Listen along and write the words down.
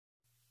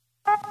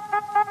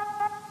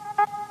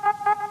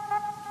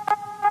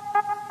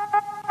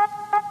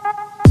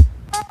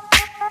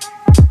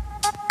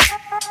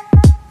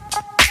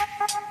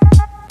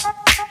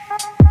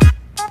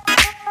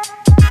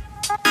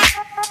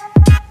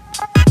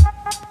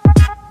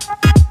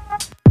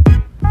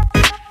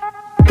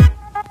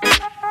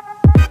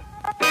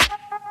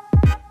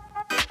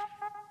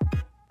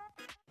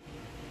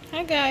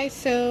Guys,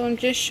 so I'm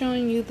just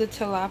showing you the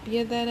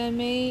tilapia that I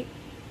made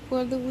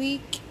for the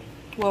week.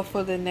 Well,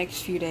 for the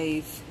next few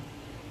days.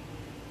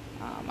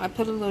 I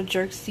put a little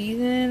jerk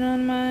seasoning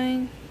on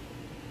mine,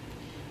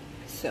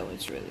 so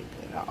it's really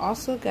good. I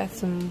also got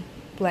some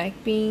black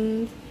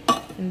beans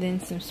and then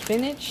some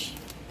spinach.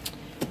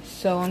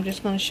 So I'm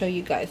just going to show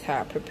you guys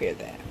how I prepare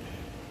that.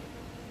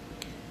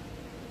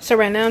 So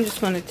right now I'm just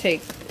going to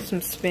take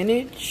some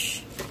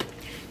spinach.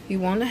 You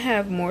want to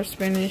have more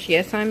spinach.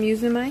 Yes, I'm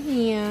using my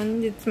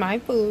hand. It's my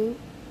food.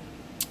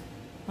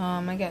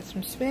 I got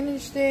some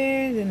spinach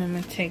there. Then I'm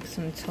going to take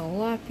some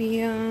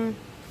tilapia.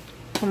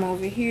 Come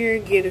over here,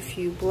 get a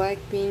few black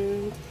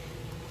beans.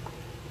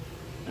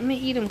 I'm going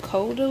to eat them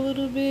cold a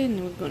little bit,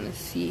 and we're going to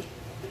see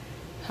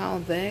how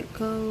that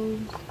goes.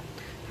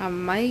 I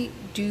might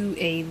do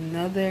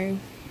another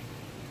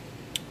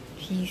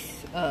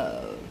piece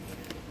of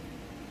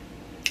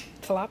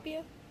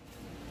tilapia,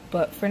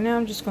 but for now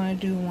I'm just going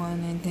to do one,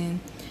 and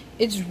then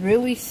it's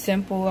really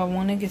simple. I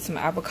want to get some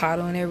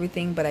avocado and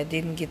everything, but I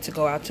didn't get to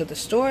go out to the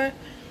store,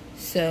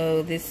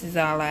 so this is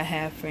all I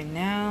have for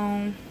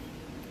now.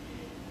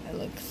 It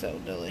looks so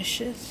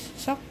delicious.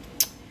 So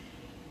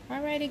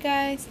alrighty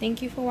guys,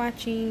 thank you for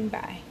watching.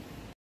 Bye.